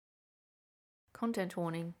content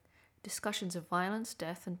warning, discussions of violence,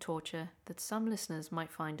 death and torture that some listeners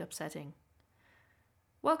might find upsetting.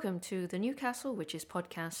 Welcome to the Newcastle Witches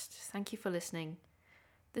podcast. Thank you for listening.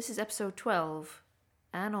 This is episode 12,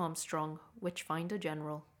 Ann Armstrong, Witchfinder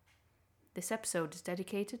General. This episode is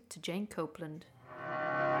dedicated to Jane Copeland.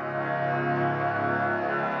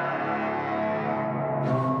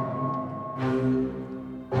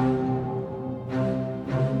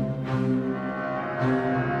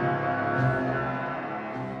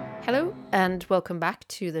 Hello and welcome back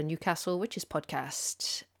to the Newcastle Witches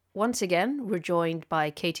podcast. Once again, we're joined by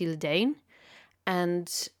Katie Ledane,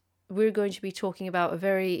 and we're going to be talking about a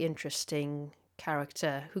very interesting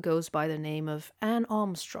character who goes by the name of Ann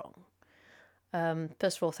Armstrong.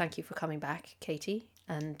 First of all, thank you for coming back, Katie,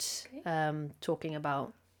 and talking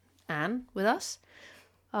about Anne with us.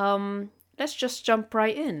 Let's just jump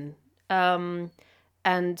right in.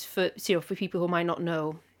 And for people who might not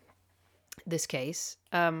know this case,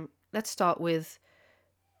 let's start with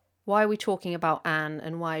why are we talking about Anne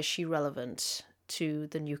and why is she relevant to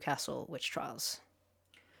the Newcastle witch trials?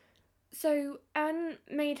 So Anne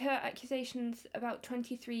made her accusations about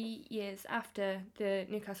 23 years after the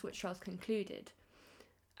Newcastle witch trials concluded.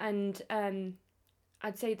 And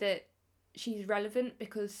I'd say that she's relevant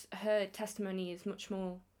because her testimony is much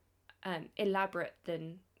more elaborate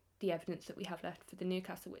than the evidence that we have left for the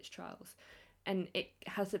Newcastle witch trials. And it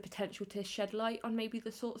has the potential to shed light on maybe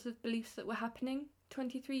the sorts of beliefs that were happening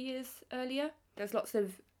 23 years earlier. There's lots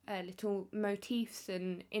of little motifs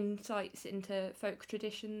and insights into folk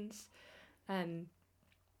traditions.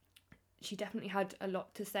 She definitely had a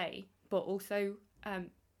lot to say, but also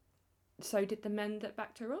so did the men that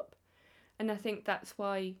backed her up. And I think that's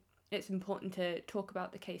why it's important to talk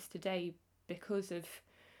about the case today, because of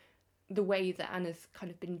the way that Anna's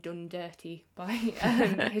kind of been done dirty by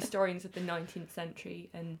historians of the 19th century,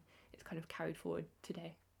 and it's kind of carried forward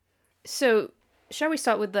today. So shall we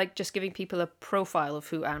start with just giving people a profile of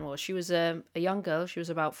who Anne was? She was a young girl. She was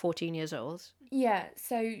about 14 years old. Yeah,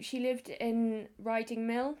 so she lived in Riding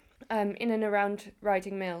Mill, in and around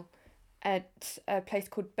Riding Mill, at a place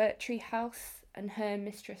called Bertree House, and her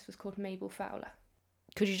mistress was called Mabel Fowler.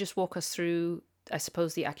 Could you just walk us through, I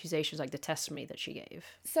suppose, the accusations, like the testimony that she gave?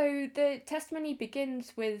 So the testimony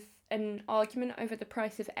begins with an argument over the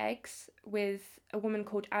price of eggs with a woman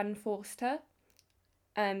called Ann Forster.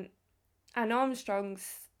 Ann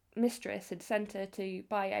Armstrong's mistress had sent her to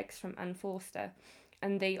buy eggs from Ann Forster,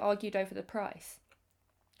 and they argued over the price.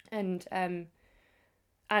 And Anne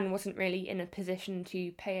wasn't really in a position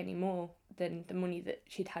to pay any more than the money that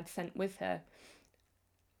she'd had sent with her.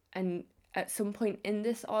 And at some point in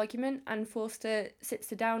this argument, Ann Forster sits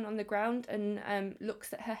her down on the ground and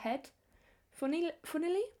looks at her head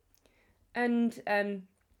funnily. And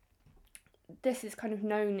this is kind of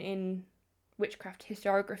known in witchcraft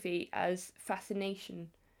historiography as fascination,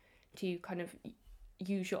 to kind of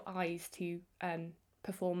use your eyes to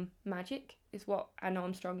perform magic, is what Ann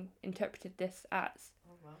Armstrong interpreted this as.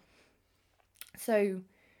 Oh, wow. So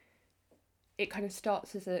it kind of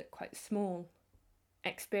starts as a quite small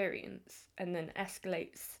experience and then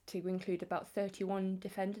escalates to include about 31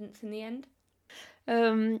 defendants in the end.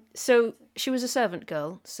 So she was a servant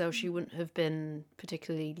girl, so she wouldn't have been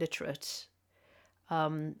particularly literate.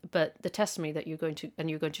 But the testimony that you're going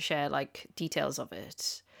to share, like, details of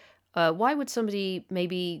it. Why would somebody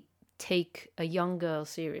maybe take a young girl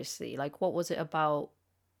seriously? Like, what was it about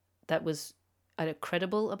that was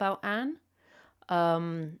credible about Anne?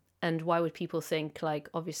 And why would people think, like,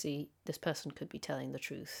 obviously this person could be telling the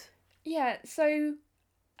truth? Yeah, so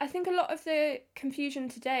I think a lot of the confusion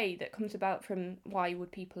today that comes about from why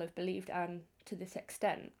would people have believed Anne to this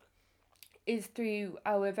extent is through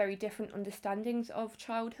our very different understandings of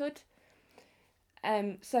childhood.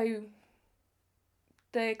 So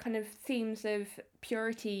the kind of themes of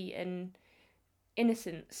purity and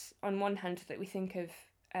innocence on one hand that we think of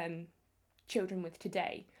children with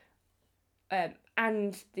today,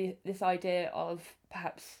 and this idea of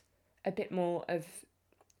perhaps a bit more of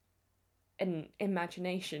an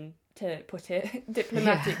imagination, to put it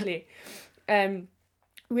diplomatically,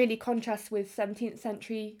 really contrasts with 17th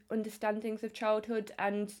century understandings of childhood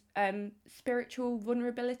and spiritual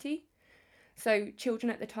vulnerability. So children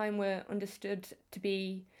at the time were understood to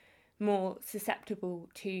be more susceptible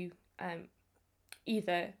to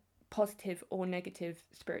either positive or negative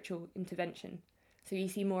spiritual intervention. So you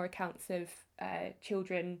see more accounts of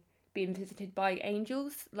children being visited by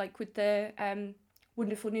angels, like with the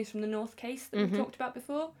Wonderful News from the North case that we talked about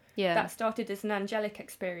before. Yeah. That started as an angelic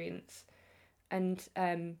experience, and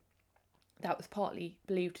that was partly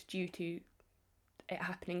believed due to it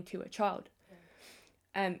happening to a child.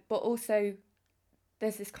 But also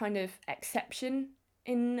there's this kind of exception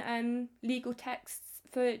in legal texts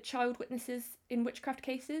for child witnesses in witchcraft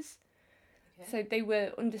cases. Okay. So they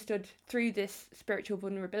were understood through this spiritual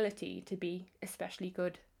vulnerability to be especially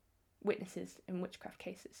good witnesses in witchcraft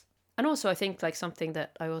cases. And also, I think like something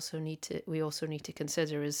that we also need to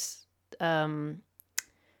consider is, the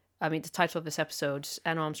title of this episode,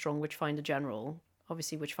 Ann Armstrong, Witchfinder General.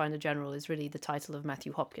 Obviously, Witchfinder General is really the title of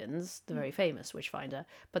Matthew Hopkins, the very famous witchfinder.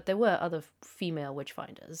 But there were other female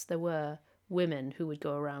witchfinders. There were women who would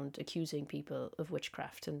go around accusing people of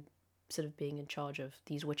witchcraft and sort of being in charge of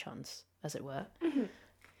these witch hunts, as it were. Mm-hmm.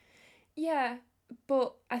 Yeah,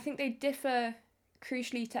 but I think they differ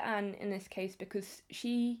crucially to Anne in this case because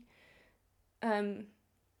she, I'd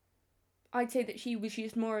say that she was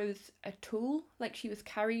used more as a tool, like she was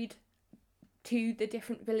carried to the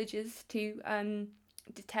different villages to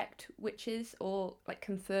detect witches or like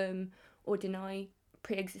confirm or deny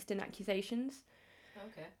pre-existing accusations.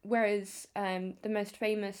 Okay. Whereas the most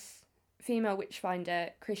famous female witchfinder,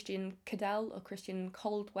 Christian Cadell or Christian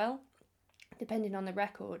Caldwell, depending on the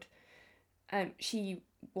record, she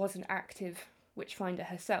was an active witchfinder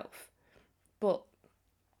herself, but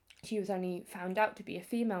she was only found out to be a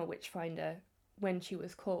female witchfinder when she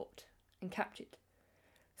was caught and captured.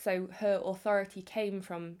 So her authority came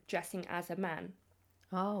from dressing as a man.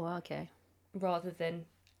 Oh, okay. Rather than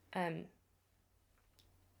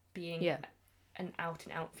being an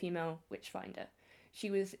out-and-out female witchfinder. She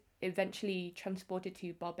was eventually transported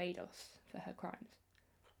to Barbados for her crimes.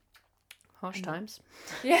 Harsh times.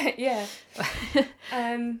 Yeah.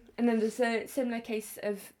 And then there's a similar case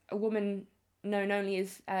of a woman known only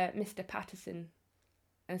as Mr. Patterson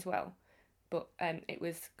as well. But it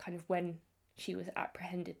was kind of when she was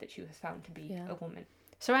apprehended that she was found to be a woman.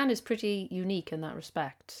 So Anne is pretty unique in that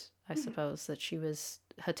respect, I suppose, that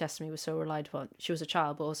her testimony was so relied upon. She was a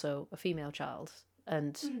child, but also a female child.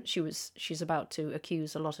 And she's about to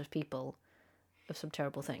accuse a lot of people of some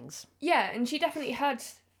terrible things. Yeah, and she definitely had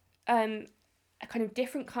a kind of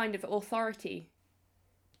different kind of authority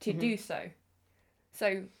to do so.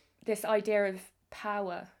 So this idea of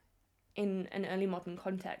power in an early modern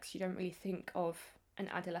context, you don't really think of an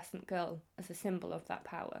adolescent girl as a symbol of that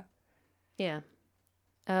power. Yeah.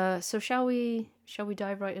 So shall we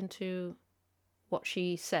dive right into what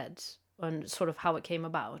she said and sort of how it came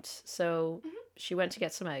about? So she went to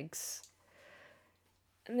get some eggs.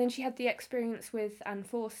 And then she had the experience with Anne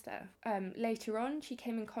Forster. Later on, she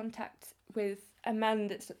came in contact with a man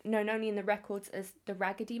that's known only in the records as the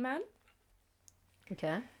Raggedy Man.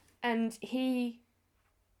 Okay. And he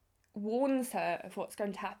warns her of what's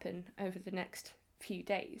going to happen over the next few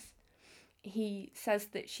days. He says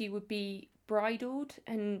that she would be bridled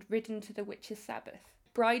and ridden to the Witches Sabbath.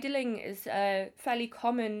 Bridling is a fairly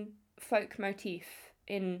common folk motif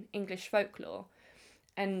in English folklore,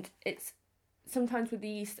 and it's sometimes with the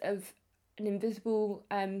use of an invisible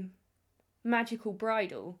magical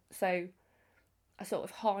bridle, so a sort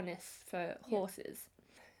of harness for horses.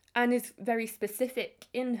 Anne is very specific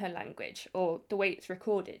in her language, or the way it's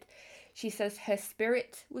recorded. She says her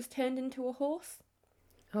spirit was turned into a horse.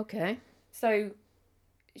 Okay. So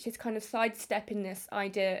she's kind of sidestepping this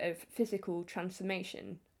idea of physical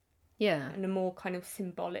transformation. Yeah. And a more kind of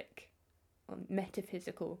symbolic or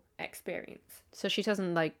metaphysical experience. So she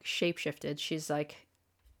doesn't like shapeshifted. She's like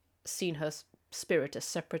seen her spirit as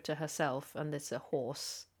separate to herself, and it's a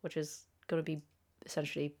horse, which is going to be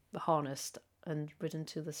essentially harnessed and ridden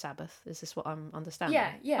to the Sabbath. Is this what I'm understanding?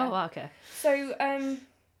 Yeah. Oh, okay. So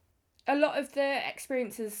a lot of the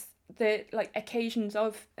experiences, the like occasions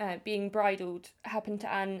of being bridled happen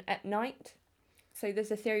to Anne at night. So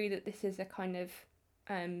there's a theory that this is a kind of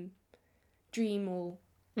dream or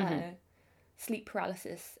sleep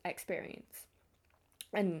paralysis experience.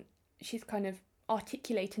 And she's kind of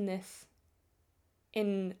articulating this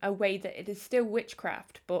in a way that it is still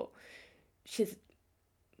witchcraft, but she's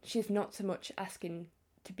not so much asking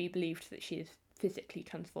to be believed that she is physically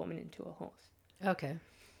transforming into a horse. Okay.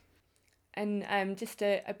 And just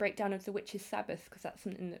a breakdown of the Witches Sabbath, because that's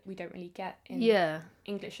something that we don't really get in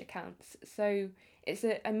English accounts. So it's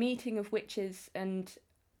a meeting of witches and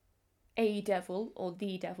a devil, or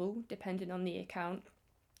the devil, depending on the account,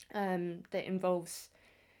 that involves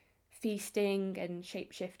feasting and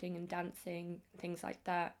shape-shifting and dancing, things like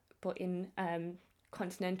that. But in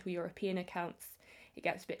continental European accounts, it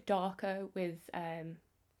gets a bit darker with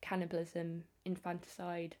cannibalism,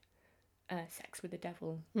 infanticide, sex with the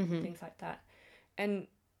devil, things like that. And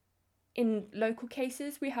in local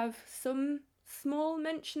cases, we have some small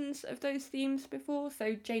mentions of those themes before.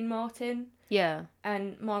 So Jane Martin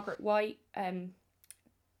and Margaret White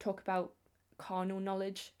talk about carnal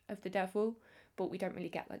knowledge of the devil, but we don't really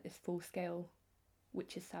get like this full-scale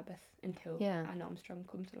Witches Sabbath until Ann Armstrong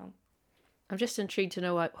comes along. I'm just intrigued to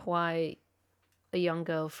know why a young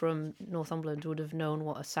girl from Northumberland would have known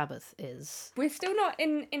what a Sabbath is. We're still not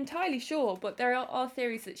entirely sure, but there are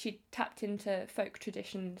theories that she tapped into folk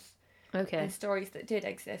traditions and stories that did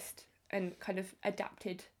exist and kind of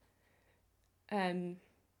adapted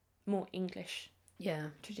more English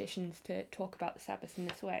traditions to talk about the Sabbath in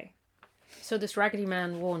this way. So this Raggedy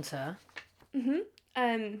Man warns her.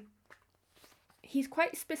 He's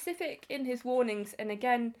quite specific in his warnings, and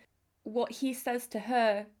again, what he says to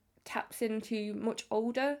her taps into much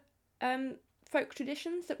older folk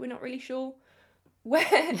traditions that we're not really sure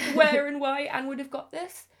where and why Anne would have got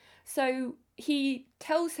this. So he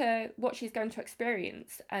tells her what she's going to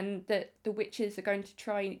experience and that the witches are going to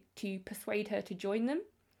try to persuade her to join them.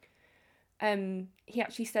 He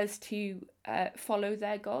actually says to follow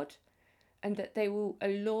their god and that they will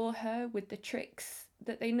allure her with the tricks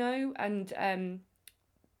that they know and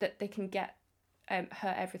that they can get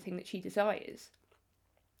her everything that she desires.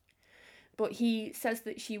 But he says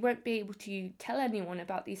that she won't be able to tell anyone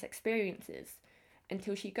about these experiences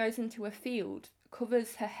until she goes into a field,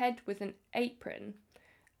 covers her head with an apron,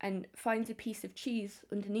 and finds a piece of cheese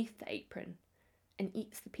underneath the apron and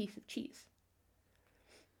eats the piece of cheese.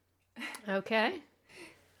 Okay.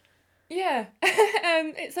 Yeah,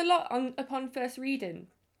 it's a lot upon first reading,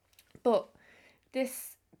 but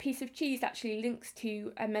this piece of cheese actually links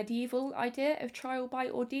to a medieval idea of trial by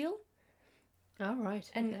ordeal. Oh, right.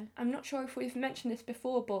 And I'm not sure if we've mentioned this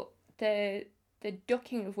before, but the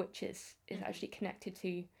ducking of witches is actually connected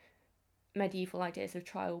to medieval ideas of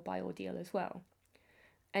trial by ordeal as well.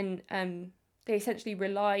 And they essentially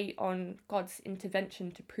rely on God's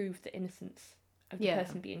intervention to prove the innocence of the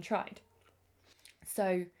person being tried.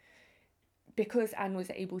 So because Anne was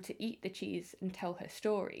able to eat the cheese and tell her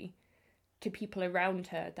story, to people around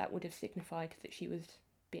her, that would have signified that she was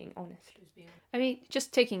being honest. I mean,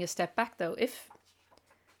 just taking a step back though, if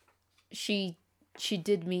she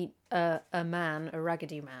did meet a man, a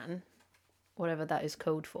raggedy man, whatever that is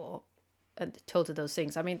code for, and told her those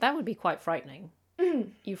things, I mean, that would be quite frightening.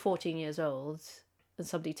 You're 14 years old and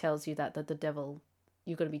somebody tells you that the devil,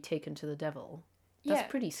 you're going to be taken to the devil. That's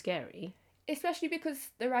pretty scary. Especially because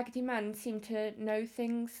the raggedy man seemed to know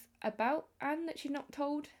things about Anne that she'd not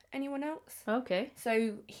told anyone else. Okay.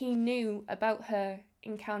 So he knew about her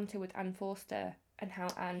encounter with Anne Forster and how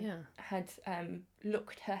Anne had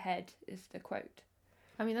looked her head, is the quote.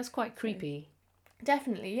 I mean, that's quite creepy.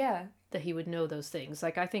 Definitely, yeah. That he would know those things.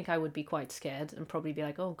 Like, I think I would be quite scared and probably be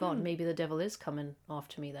like, oh God, maybe the devil is coming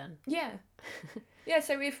after me then. Yeah. Yeah,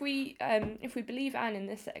 so if we believe Anne in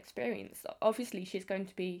this experience, obviously she's going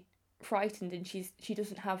to be frightened and she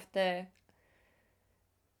doesn't have the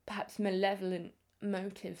perhaps malevolent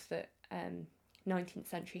motives that 19th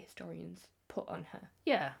century historians put on her.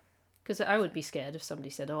 Yeah, because I would be scared if somebody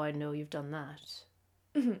said, oh, I know you've done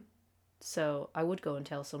that. So I would go and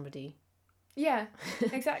tell somebody. Yeah,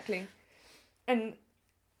 exactly. And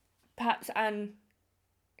perhaps Anne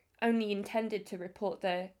only intended to report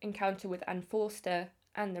the encounter with Anne Forster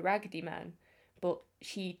and the Raggedy Man, but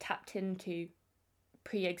she tapped into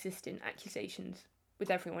pre-existing accusations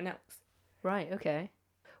with everyone else. Right, okay.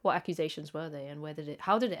 What accusations were they, and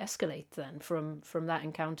how did it escalate then from that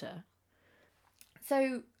encounter?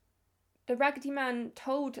 So the Raggedy Man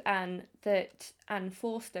told Anne that Anne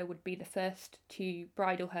Forster would be the first to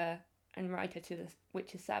bridle her and ride her to the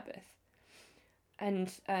Witches' Sabbath.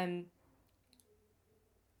 And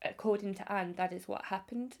according to Anne, that is what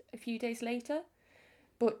happened a few days later.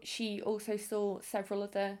 But she also saw several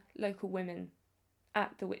other local women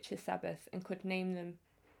at the Witches' Sabbath and could name them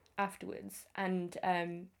afterwards, and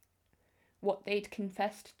what they'd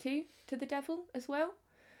confessed to the devil as well.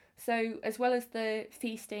 So as well as the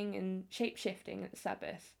feasting and shape-shifting at the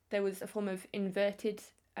Sabbath, there was a form of inverted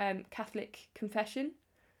Catholic confession.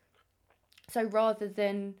 So rather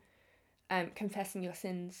than confessing your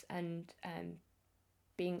sins and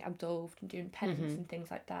being absolved and doing penance and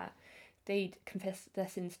things like that, they'd confess their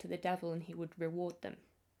sins to the devil and he would reward them.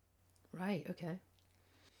 Right, okay.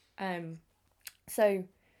 So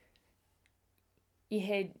you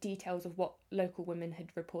hear details of what local women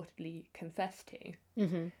had reportedly confessed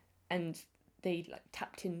to, and they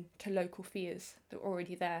tapped into local fears that were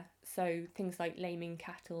already there. So things like laming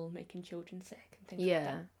cattle, making children sick, and things like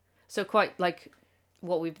that. So quite like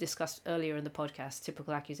what we've discussed earlier in the podcast,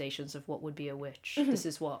 typical accusations of what would be a witch. This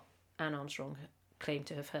is what Ann Armstrong claimed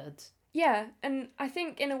to have heard. Yeah, and I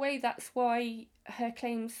think in a way that's why her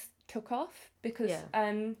claims took off, because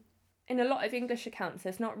in a lot of English accounts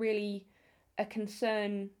there's not really a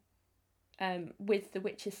concern with the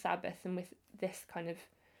Witches Sabbath and with this kind of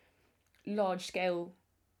large-scale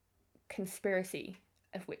conspiracy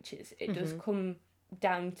of witches, it does come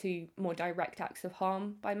down to more direct acts of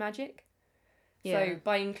harm by magic. Yeah. So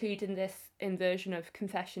by including this inversion of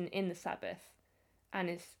confession in the Sabbath, Anne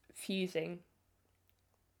is fusing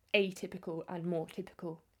atypical and more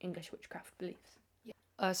typical English witchcraft beliefs.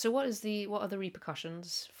 So what are the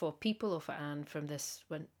repercussions for people or for Anne from this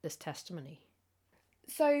testimony?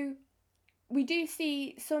 So we do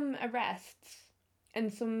see some arrests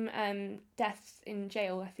and some deaths in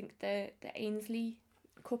jail. I think the Ainsley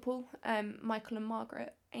couple, Michael and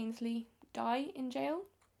Margaret Ainsley, die in jail.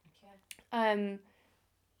 Okay.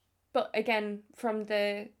 But again, from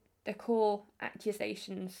the core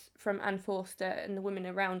accusations from Anne Forster and the women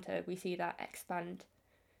around her, we see that expand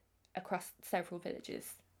across several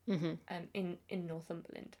villages in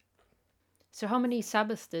Northumberland. So how many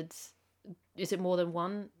Sabbaths is it more than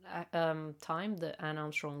one time that Ann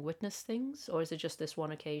Armstrong witnessed things, or is it just this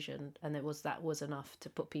one occasion and that was enough to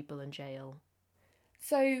put people in jail?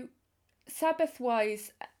 So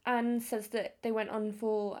Sabbath-wise, Anne says that they went on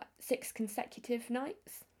for 6 consecutive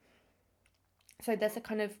nights. So there's a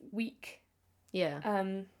kind of week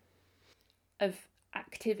of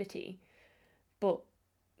activity, but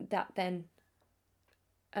that then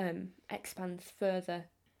expands further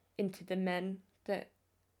into the men that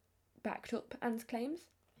backed up Anne's claims.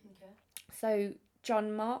 Okay. So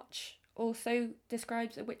John March also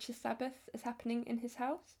describes a witch's Sabbath as happening in his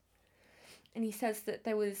house, and he says that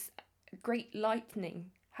there was great lightning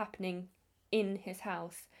happening in his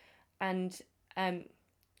house, and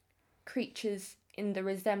creatures in the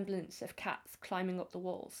resemblance of cats climbing up the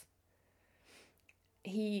walls.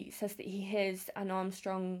 He says that he hears Ann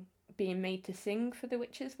Armstrong being made to sing for the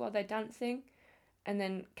witches while they're dancing, and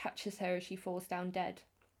then catches her as she falls down dead.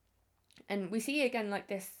 And we see again like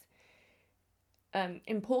this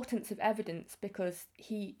importance of evidence, because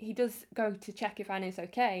he does go to check if Anne is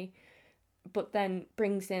okay, but then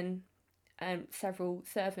brings in several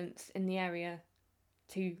servants in the area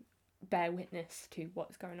to bear witness to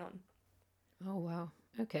what's going on. Oh, wow.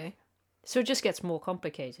 Okay. So it just gets more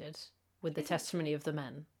complicated with the testimony of the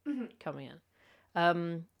men coming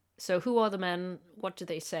in. So who are the men? What do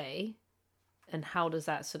they say? And how does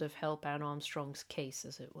that sort of help Ann Armstrong's case,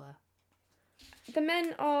 as it were? The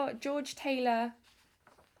men are George Taylor,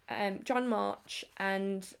 John March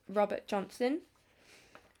and Robert Johnson.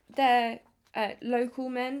 They're local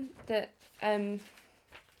men that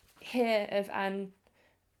hear of Anne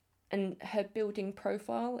and her building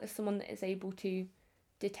profile as someone that is able to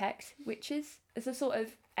detect witches, as a sort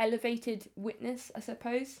of elevated witness, I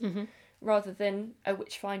suppose, rather than a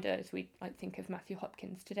witchfinder as we like think of Matthew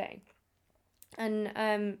Hopkins today.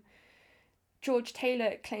 And George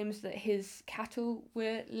Taylor claims that his cattle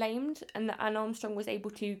were lamed and that Ann Armstrong was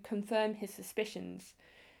able to confirm his suspicions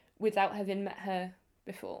without having met her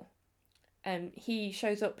before. He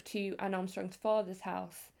shows up to Ann Armstrong's father's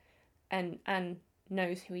house, and Anne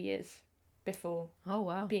knows who he is before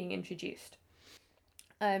being introduced.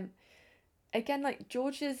 Again, like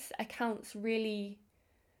George's accounts really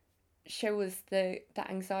show us the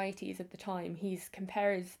anxieties of the time. He's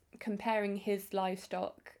comparing his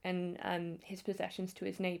livestock and his possessions to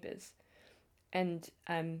his neighbours, and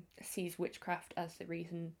sees witchcraft as the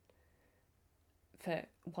reason for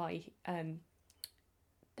why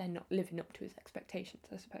they're not living up to his expectations,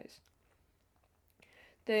 I suppose.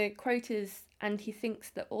 The quote is, "And he thinks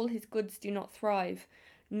that all his goods do not thrive,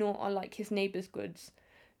 nor are like his neighbour's goods,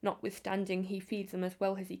 notwithstanding he feeds them as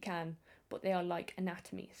well as he can, but they are like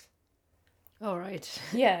anatomies." All right.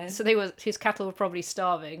 Yeah. So his cattle were probably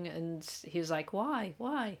starving, and he was like, "Why?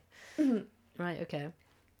 Right. Okay.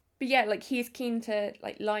 But yeah, like he's keen to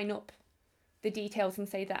like line up the details and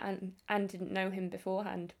say that Anne didn't know him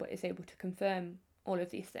beforehand, but is able to confirm all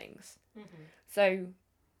of these things. So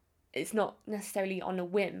it's not necessarily on a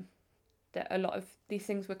whim that a lot of these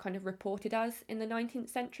things were kind of reported as in the 19th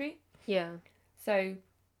century. Yeah. So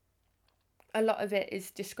a lot of it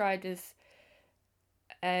is described as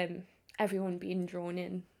everyone being drawn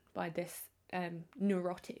in by this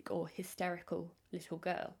neurotic or hysterical little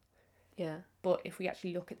girl. Yeah. But if we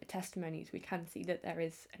actually look at the testimonies, we can see that there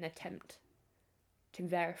is an attempt to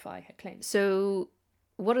verify her claims. So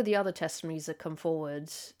what are the other testimonies that come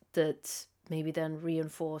forward that maybe then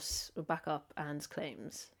reinforce or back up Anne's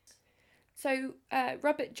claims? So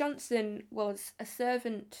Robert Johnson was a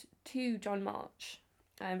servant to John March,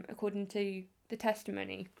 according to the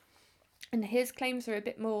testimony. And his claims are a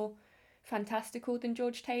bit more fantastical than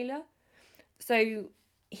George Taylor. So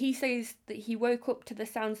he says that he woke up to the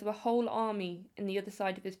sounds of a whole army in the other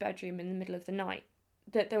side of his bedroom in the middle of the night.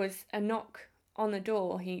 that there was a knock on the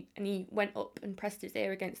door. He went up and pressed his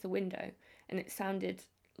ear against the window, and it sounded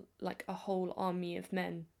like a whole army of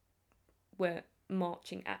men were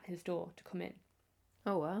marching at his door to come in.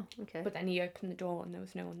 Oh, wow. Okay. But then he opened the door and there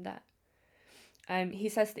was no one there. He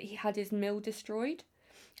says that he had his mill destroyed,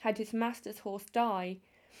 had his master's horse die,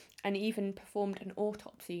 and even performed an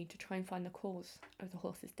autopsy to try and find the cause of the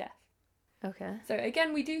horse's death. Okay. So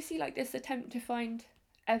again, we do see like this attempt to find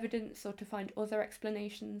evidence or to find other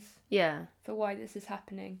explanations Yeah. for why this is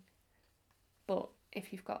happening. But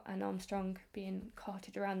if you've got Ann Armstrong being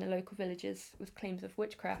carted around the local villages with claims of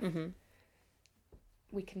witchcraft,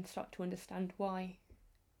 we can start to understand why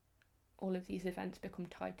all of these events become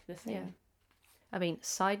tied to the same. Yeah. I mean,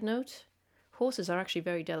 side note, horses are actually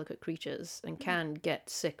very delicate creatures and can get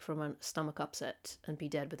sick from a stomach upset and be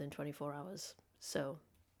dead within 24 hours. So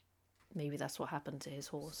maybe that's what happened to his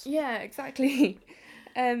horse. Yeah, exactly.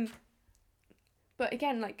 But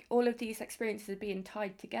again, like, all of these experiences are being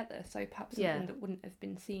tied together, so perhaps something that wouldn't have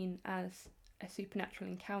been seen as a supernatural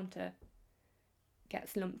encounter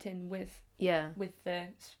gets lumped in with the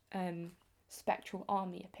spectral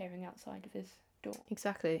army appearing outside of his door.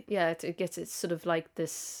 Exactly. Yeah, it's sort of like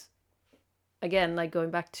this, again, like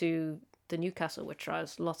going back to the Newcastle witch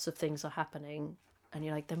trials, lots of things are happening, and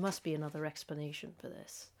you're like, there must be another explanation for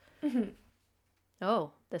this.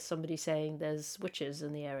 Oh, there's somebody saying there's witches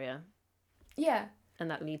in the area. Yeah.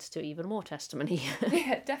 And that leads to even more testimony.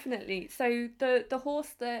 Yeah, definitely. So the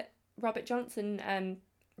horse that Robert Johnson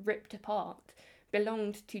ripped apart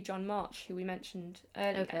belonged to John March, who we mentioned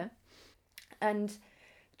earlier. Okay. And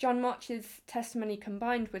John March's testimony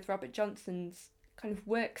combined with Robert Johnson's kind of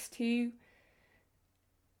works to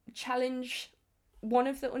challenge one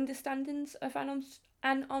of the understandings of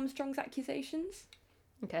Ann Armstrong's accusations.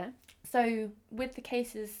 Okay. So with the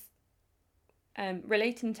cases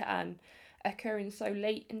relating to Anne occurring so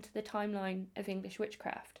late into the timeline of English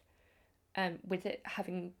witchcraft, with it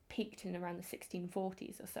having peaked in around the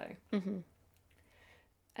 1640s or so,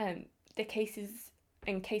 the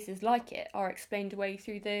cases like it are explained away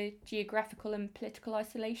through the geographical and political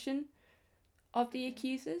isolation of the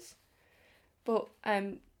accusers. But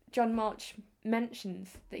John March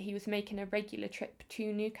mentions that he was making a regular trip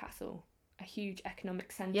to Newcastle, a huge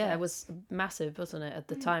economic centre. Yeah, it was massive, wasn't it? At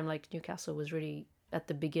the time, like, Newcastle was really at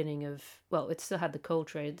the beginning of, well, it still had the coal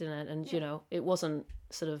trade, didn't it? And, you know, it wasn't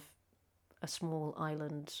sort of a small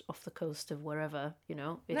island off the coast of wherever, you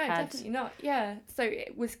know. Definitely not, yeah. So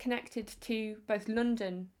it was connected to both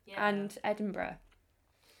London and Edinburgh.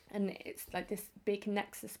 And it's like this big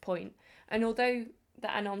nexus point. And although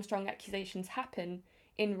the Ann Armstrong accusations happen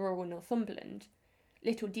in rural Northumberland,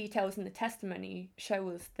 little details in the testimony show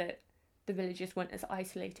us that the villages weren't as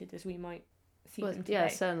isolated as we might see them today. Yeah,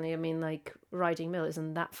 certainly. I mean, like, Riding Mill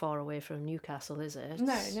isn't that far away from Newcastle, is it?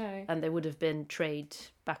 No. And there would have been trade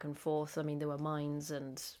back and forth. I mean, there were mines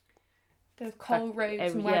and... the coal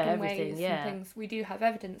roads and wagon ways and things. We do have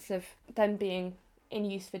evidence of them being in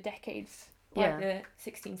use for decades, like the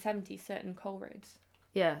 1670s, certain coal roads.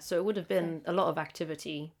 Yeah, so it would have been a lot of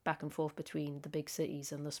activity back and forth between the big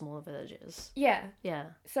cities and the smaller villages. Yeah. Yeah.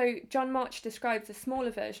 So John March describes a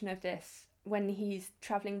smaller version of this when he's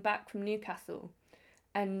travelling back from Newcastle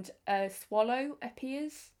and a swallow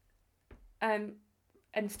appears and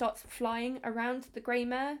starts flying around the grey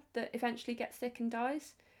mare that eventually gets sick and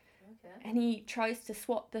dies. Okay. And he tries to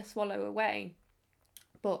swat the swallow away,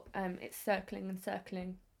 but it's circling and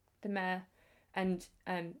circling the mare, and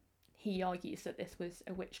he argues that this was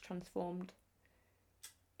a witch transformed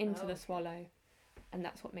into the swallow, and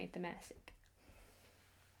that's what made the mare sick.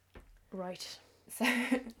 Right.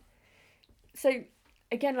 So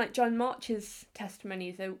again, like, John March's testimony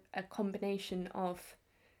is a combination of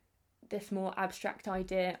this more abstract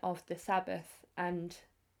idea of the Sabbath and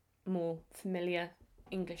more familiar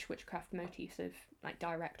English witchcraft motifs of, like,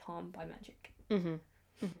 direct harm by magic.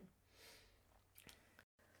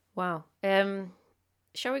 Wow.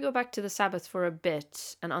 Shall we go back to the Sabbath for a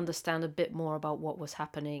bit and understand a bit more about what was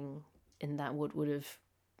happening in that would have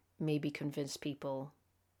maybe convinced people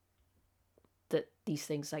that these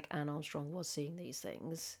things, like Ann Armstrong was seeing these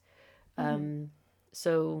things.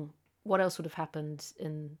 So what else would have happened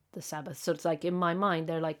in the Sabbath? So it's like, in my mind,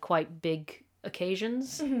 they're like quite big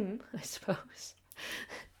occasions, I suppose.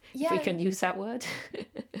 Yeah. If we can use that word.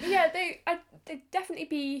 Yeah, they'd definitely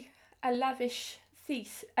be a lavish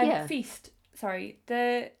feast. Sorry,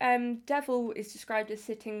 the devil is described as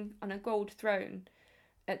sitting on a gold throne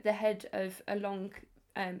at the head of a long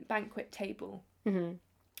banquet table.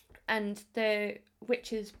 And the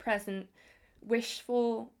witches present wish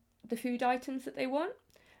for the food items that they want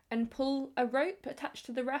and pull a rope attached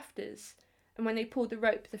to the rafters. and when they pulled the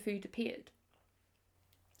rope, the food appeared.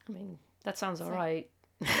 I mean, that sounds all right.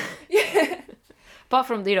 Yeah. Apart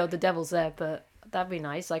from, the devil's there, but that'd be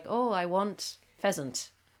nice. Like, oh, I want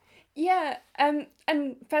pheasant. Yeah, and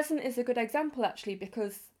pheasant is a good example, actually,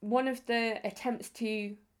 because one of the attempts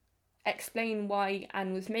to explain why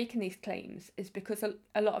Anne was making these claims is because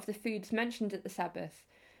a lot of the foods mentioned at the Sabbath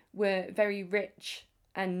were very rich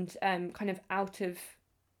and kind of out of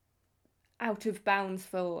bounds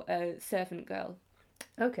for a servant girl.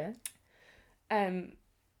 Okay.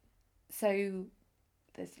 So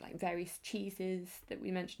there's like various cheeses that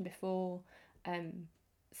we mentioned before,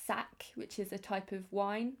 sack, which is a type of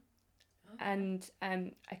wine, and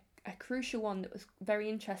a crucial one that was very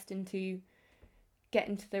interesting to get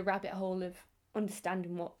into the rabbit hole of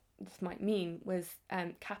understanding what this might mean was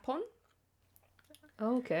capon.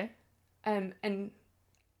 Oh, okay. And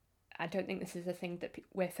I don't think this is a thing that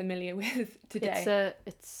we're familiar with today.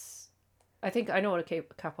 I think I know what a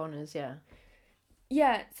capon is. Yeah.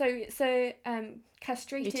 Yeah. So it's a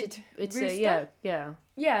castrated It's rooster. yeah.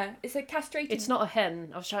 Yeah, it's a castrated. It's not a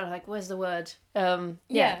hen. I was trying to where's the word?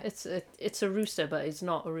 Yeah. It's a rooster, but it's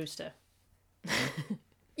not a rooster.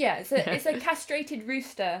 Yeah, it's a castrated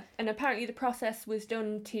rooster, and apparently the process was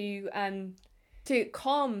done to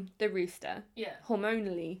calm the rooster,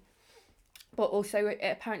 hormonally, but also it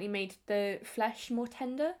apparently made the flesh more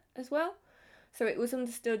tender as well. So it was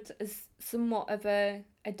understood as somewhat of a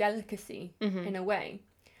delicacy in a way,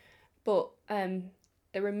 but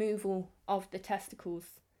the removal of the testicles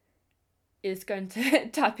is going to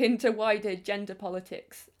tap into wider gender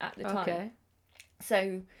politics at the time. Okay.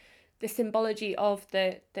 So the symbology of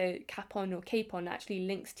the capon or capon actually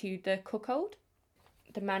links to the cuckold,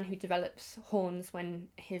 the man who develops horns when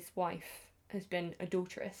his wife has been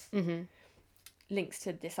adulterous. Links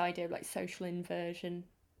to this idea of like social inversion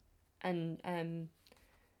and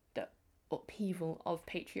the upheaval of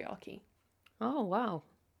patriarchy. Oh, wow.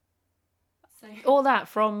 So All that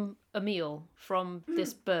from a meal, from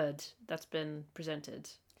this bird that's been presented.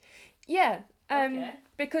 yeah, Okay.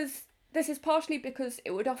 because this is partially because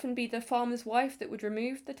it would often be the farmer's wife that would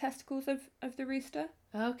remove the testicles of the rooster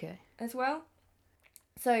Okay. as well.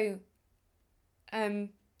 So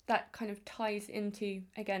that kind of ties into,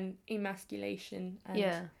 again, emasculation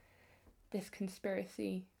and this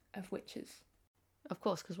conspiracy of witches. Of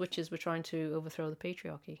course, because witches were trying to overthrow the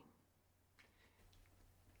patriarchy.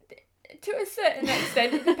 To a certain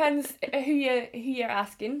extent, it depends who you're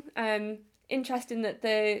asking. Interesting that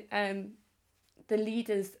the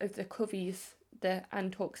leaders of the coveys that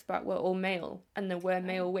Anne talks about were all male, and there were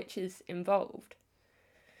male witches involved.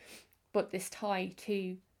 But this tie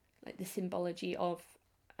to like the symbology of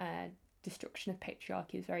destruction of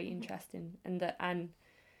patriarchy is very interesting, and that Anne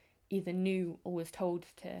either knew or was told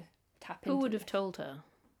to tap into. Who would have told her?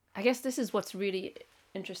 I guess this is what's really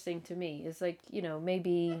interesting to me, is like,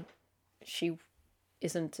 maybe she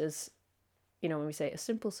isn't as, when we say a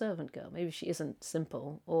simple servant girl, maybe she isn't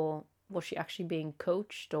simple, or was she actually being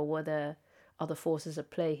coached, or were there other forces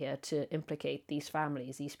at play here to implicate these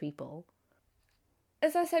families, these people?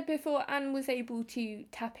 As I said before, Anne was able to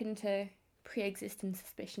tap into pre-existing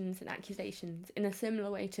suspicions and accusations in a similar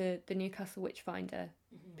way to the Newcastle Witchfinder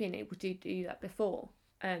being able to do that before.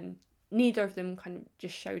 Neither of them kind of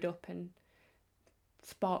just showed up and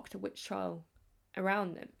sparked a witch trial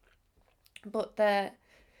around them. But there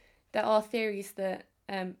are theories that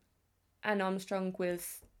Ann Armstrong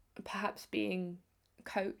was perhaps being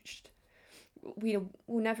coached. We'll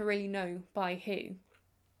never really know by who.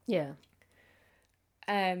 Yeah.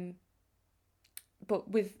 But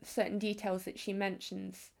with certain details that she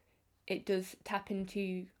mentions, it does tap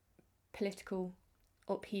into political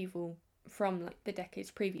upheaval from like the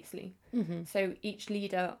decades previously. So each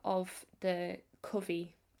leader of the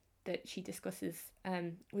covey that she discusses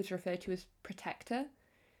was referred to as Protector,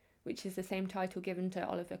 which is the same title given to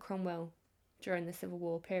Oliver Cromwell during the Civil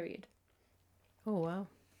War period. Oh, wow.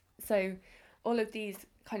 So all of these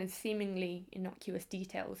kind of seemingly innocuous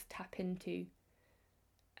details tap into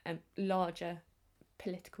larger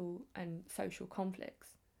political and social conflicts.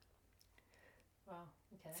 Wow,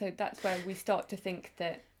 okay. So that's where we start to think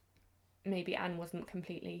that maybe Anne wasn't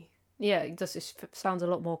completely... Yeah, it sounds a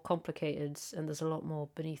lot more complicated, and there's a lot more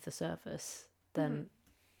beneath the surface than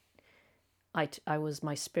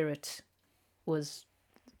my spirit was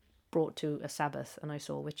brought to a Sabbath and I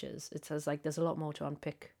saw witches. It says like there's a lot more to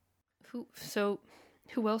unpick. Who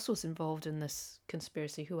else was involved in this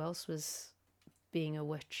conspiracy? Who else was being a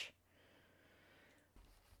witch?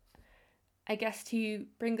 I guess to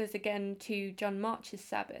bring us again to John March's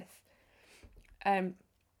Sabbath,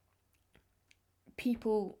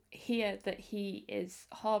 people hear that he is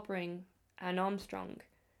harbouring Ann Armstrong,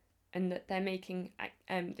 and that they're making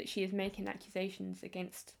that she is making accusations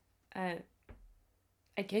against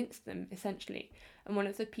them, essentially. And one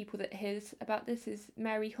of the people that hears about this is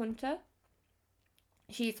Mary Hunter.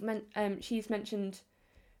 She's mentioned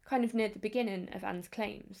kind of near the beginning of Anne's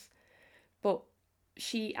claims, but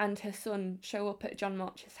she and her son show up at John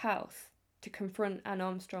March's house to confront Ann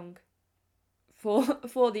Armstrong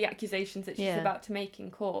for the accusations that she's about to make in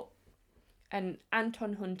court. And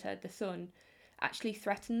Anton Hunter, the son, actually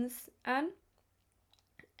threatens Anne,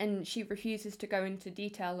 and she refuses to go into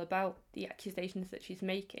detail about the accusations that she's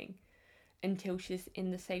making until she's in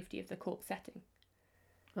the safety of the court setting.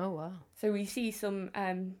 Oh, wow. So we see some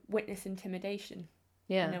witness intimidation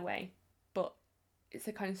in a way, but it's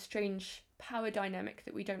a kind of strange power dynamic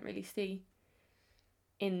that we don't really see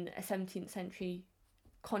in a 17th century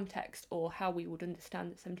context, or how we would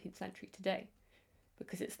understand the 17th century today,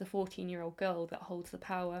 because it's the 14-year-old girl that holds the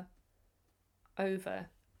power over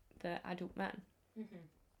the adult man. Mm-hmm.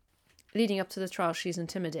 Leading up to the trial, she's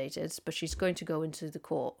intimidated, but she's going to go into the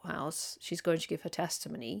courthouse. She's going to give her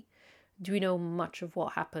testimony. Do we know much of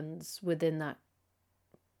what happens in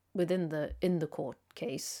the court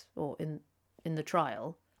case, or in the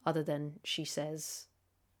trial, other than she says,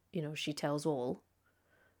 she tells all?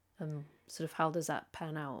 Sort of how does that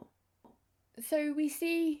pan out? So we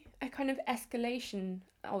see a kind of escalation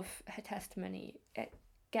of her testimony. It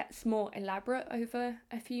gets more elaborate over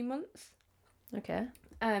a few months. Okay.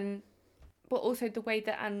 But also the way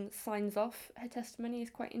that Anne signs off her testimony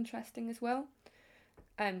is quite interesting as well.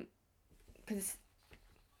 Because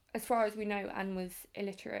as far as we know, Anne was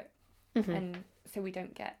illiterate, mm-hmm. and so we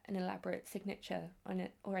don't get an elaborate signature on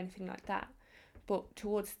it or anything like that. But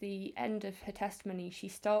towards the end of her testimony, she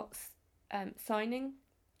starts signing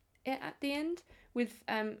it at the end with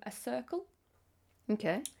a circle.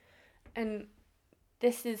 Okay. And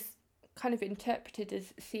this is kind of interpreted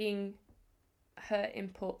as seeing her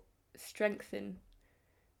input strengthen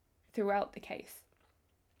throughout the case.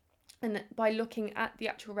 And that by looking at the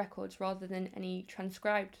actual records rather than any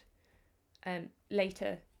transcribed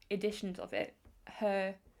later editions of it,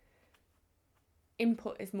 her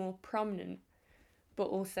input is more prominent, but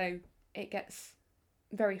also it gets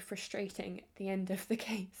very frustrating at the end of the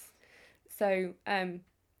case. So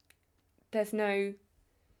there's no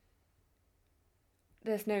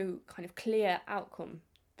kind of clear outcome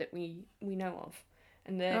that we know of.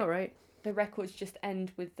 And the records just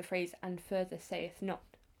end with the phrase, "and further saith not."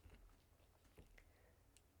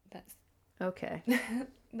 That's okay.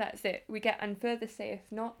 That's it. We get "and further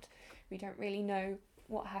saith not." We don't really know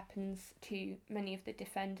what happens to many of the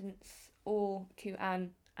defendants or to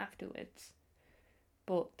Anne afterwards,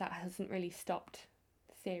 but that hasn't really stopped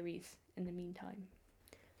the theories in the meantime.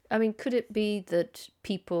 I mean, could it be that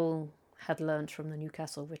people had learned from the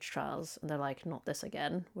Newcastle witch trials and they're like, not this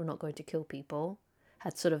again, we're not going to kill people?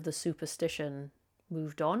 Had sort of the superstition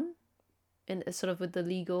moved on in sort of with the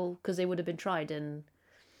legal, because they would have been tried in,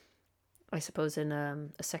 I suppose, in a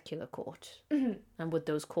secular court. Mm-hmm. And would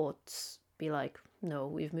those courts be like, no,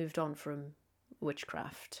 we've moved on from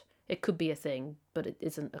witchcraft? It could be a thing, but it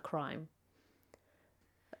isn't a crime.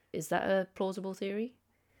 Is that a plausible theory?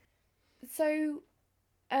 So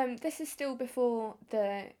this is still before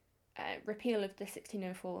the repeal of the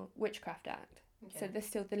 1604 Witchcraft Act. Okay. So there's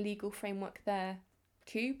still the legal framework there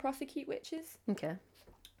to prosecute witches. Okay.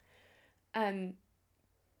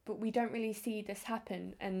 But we don't really see this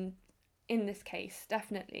happen, and in this case,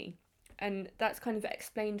 definitely. And that's kind of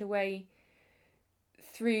explained away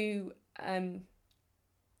through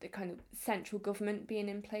the kind of central government being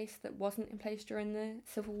in place that wasn't in place during the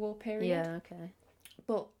Civil War period. Yeah, okay.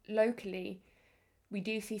 But locally, we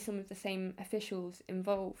do see some of the same officials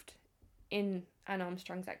involved in Ann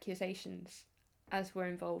Armstrong's accusations as were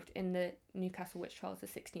involved in the Newcastle witch trials of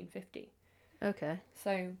 1650. Okay.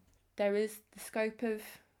 So there is the scope of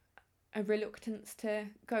a reluctance to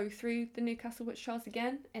go through the Newcastle witch trials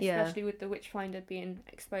again, especially with the Witchfinder being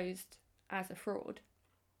exposed as a fraud.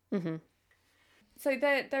 Mm-hmm. So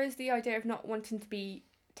there is the idea of not wanting to be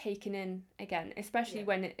taken in again, especially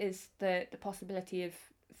when it is the possibility of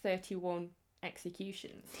 31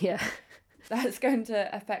 executions. Yeah. That's going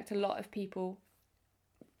to affect a lot of people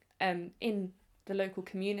in the local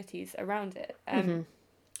communities around it,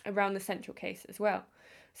 around the central case as well.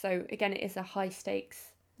 So again, it is a high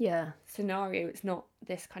stakes scenario. It's not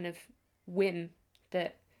this kind of whim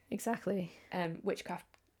that exactly witchcraft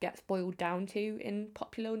gets boiled down to in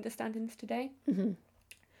popular understandings today. Mm-hmm.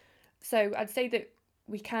 So I'd say that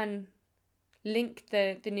we can link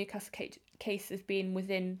the Newcastle case as being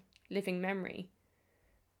within living memory,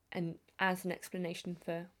 and as an explanation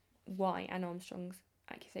for why Ann Armstrong's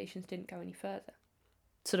accusations didn't go any further.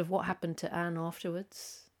 Sort of what happened to Anne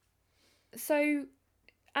afterwards? So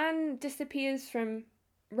Anne disappears from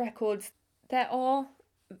records. There are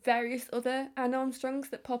various other Ann Armstrongs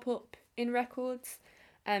that pop up in records.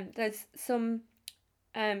 There's some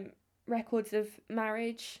records of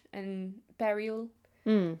marriage and burial.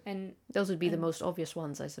 And those would be the most obvious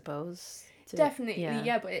ones, I suppose. Definitely,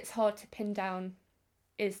 yeah, but it's hard to pin down,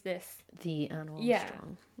 is this the Ann Armstrong? Yeah.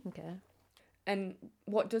 Okay. And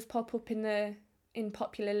what does pop up in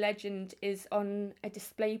popular legend is on a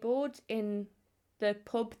display board in the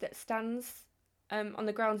pub that stands on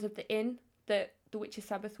the grounds of the inn that the Witches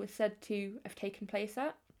Sabbath was said to have taken place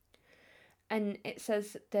at. And it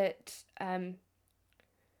says that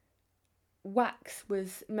wax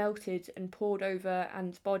was melted and poured over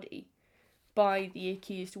Anne's body by the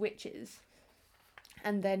accused witches,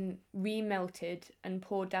 and then remelted and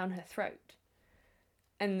poured down her throat.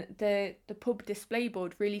 And the pub display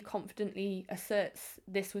board really confidently asserts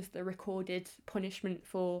this was the recorded punishment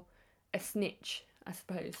for a snitch, I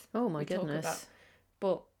suppose. Oh my goodness.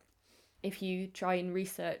 But if you try and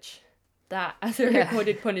research that as a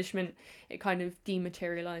recorded punishment, it kind of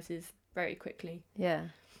dematerializes very quickly. Yeah.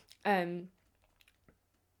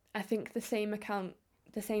 I think the same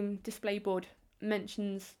display board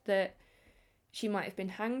mentions that she might have been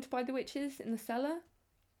hanged by the witches in the cellar.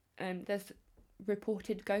 There's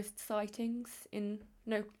reported ghost sightings in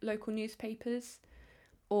local newspapers,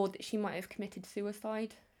 or that she might have committed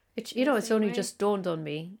suicide. It's only just dawned on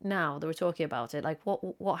me now that we're talking about it. Like,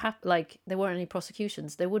 what happened? Like, there weren't any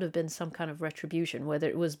prosecutions. There would have been some kind of retribution, whether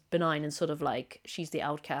it was benign and sort of like, she's the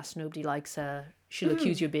outcast, nobody likes her, she'll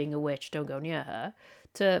accuse you of being a witch, don't go near her,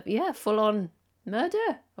 to, full on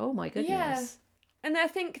murder. Oh my goodness. Yeah. And I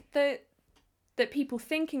think that people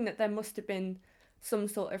thinking that there must have been some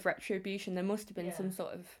sort of retribution, there must have been some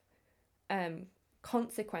sort of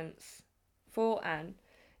consequence for Anne,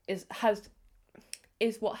 is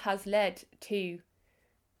what has led to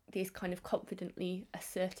these kind of confidently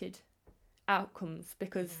asserted outcomes,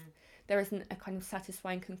 because there isn't a kind of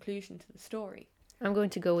satisfying conclusion to the story. I'm going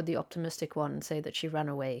to go with the optimistic one and say that she ran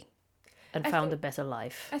away and found a better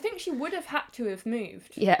life. I think she would have had to have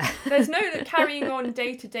moved. Yeah. There's no carrying on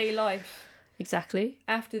day-to-day life. Exactly.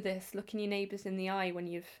 After this, looking your neighbours in the eye when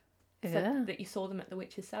you've said that you saw them at the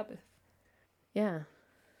Witches Sabbath. Yeah.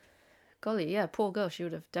 Golly, yeah, poor girl. She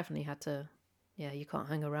would have definitely had to... Yeah, you can't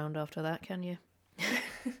hang around after that, can you?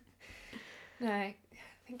 No, I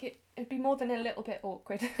think it'd be more than a little bit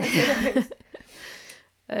awkward.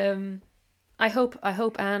 I hope,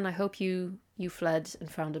 Anne, I hope you fled and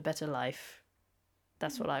found a better life.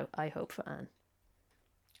 That's what I hope for Anne.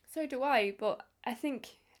 So do I, but I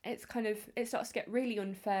think it starts to get really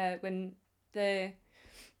unfair when the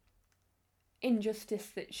injustice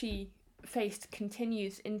that she faced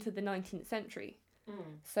continues into the 19th century.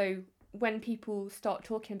 So when people start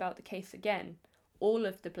talking about the case again, all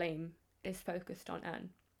of the blame is focused on Anne.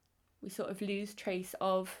 We sort of lose trace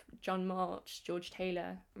of John March, George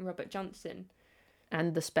Taylor, and Robert Johnson.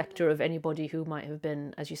 And the spectre of anybody who might have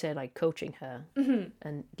been, as you say, like coaching her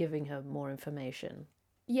and giving her more information.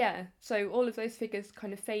 Yeah, so all of those figures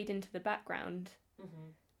kind of fade into the background,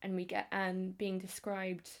 and we get Anne being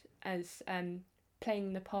described as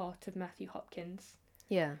playing the part of Matthew Hopkins.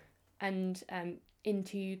 Yeah. And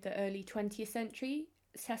into the early 20th century,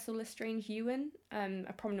 Cecil Lestrange Ewan,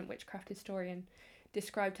 a prominent witchcraft historian,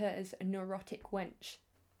 described her as a neurotic wench.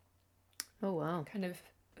 Oh, wow. Kind of,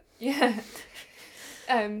 yeah.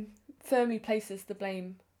 Firmly places the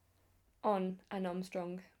blame on Ann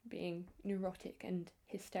Armstrong being neurotic and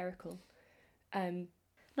hysterical.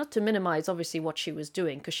 Not to minimise, obviously, what she was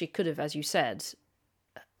doing, because she could have, as you said,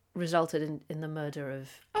 resulted in the murder of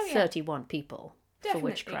 31 people. Definitely. For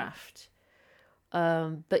witchcraft.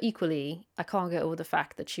 But equally, I can't get over the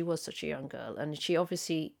fact that she was such a young girl, and she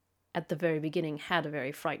obviously, at the very beginning, had a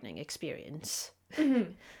very frightening experience.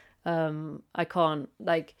 I can't,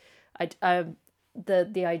 like,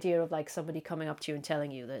 the idea of, like, somebody coming up to you and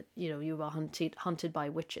telling you that, you were hunted by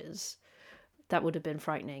witches, that would have been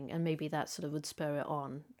frightening, and maybe that sort of would spur it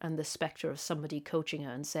on. And the spectre of somebody coaching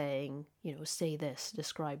her and saying, say this,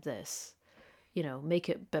 describe this, make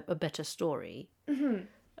it a better story.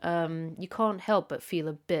 You can't help but feel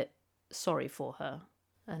a bit sorry for her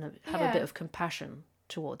and have a bit of compassion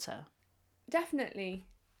towards her. Definitely.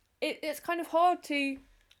 It's kind of hard to,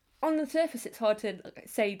 on the surface, it's hard to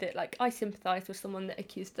say that, like, I sympathise with someone that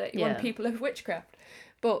accused 31 people of witchcraft.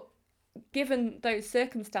 But given those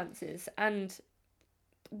circumstances, and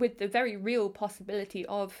with the very real possibility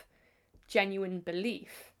of genuine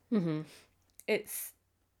belief, it's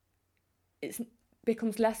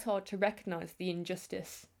becomes less hard to recognise the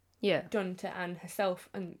injustice Yeah. done to Anne herself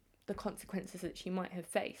and the consequences that she might have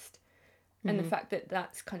faced. And the fact that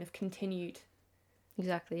that's kind of continued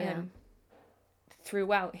Exactly, yeah.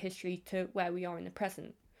 throughout history to where we are in the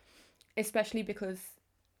present. Especially because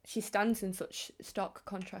she stands in such stark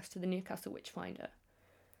contrast to the Newcastle Witchfinder.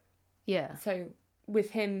 Yeah. So with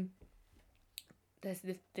him, there's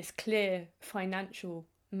this clear financial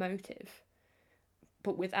motive.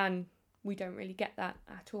 But with Anne, we don't really get that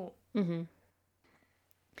at all. Mm-hmm.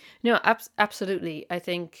 No, absolutely. I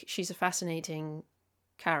think she's a fascinating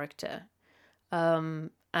character.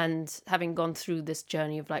 And having gone through this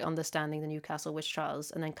journey of like understanding the Newcastle witch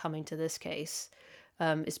trials and then coming to this case,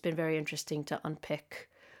 it's been very interesting to unpick.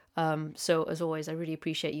 So as always, I really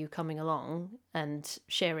appreciate you coming along and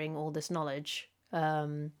sharing all this knowledge.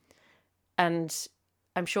 And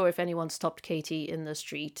I'm sure if anyone stopped Katie in the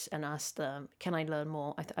street and asked them, can I learn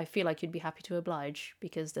more? I feel like you'd be happy to oblige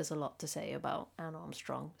because there's a lot to say about Ann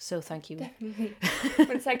Armstrong. So thank you. Definitely.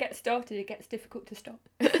 Once I get started, it gets difficult to stop.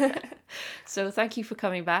 So thank you for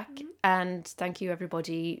coming back, and thank you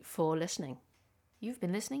everybody for listening. You've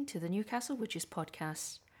been listening to the Newcastle Witches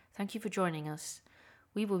podcast. Thank you for joining us.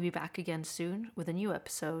 We will be back again soon with a new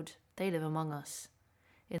episode, They Live Among Us.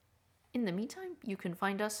 In the meantime, you can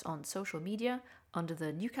find us on social media under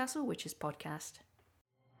the Newcastle Witches podcast.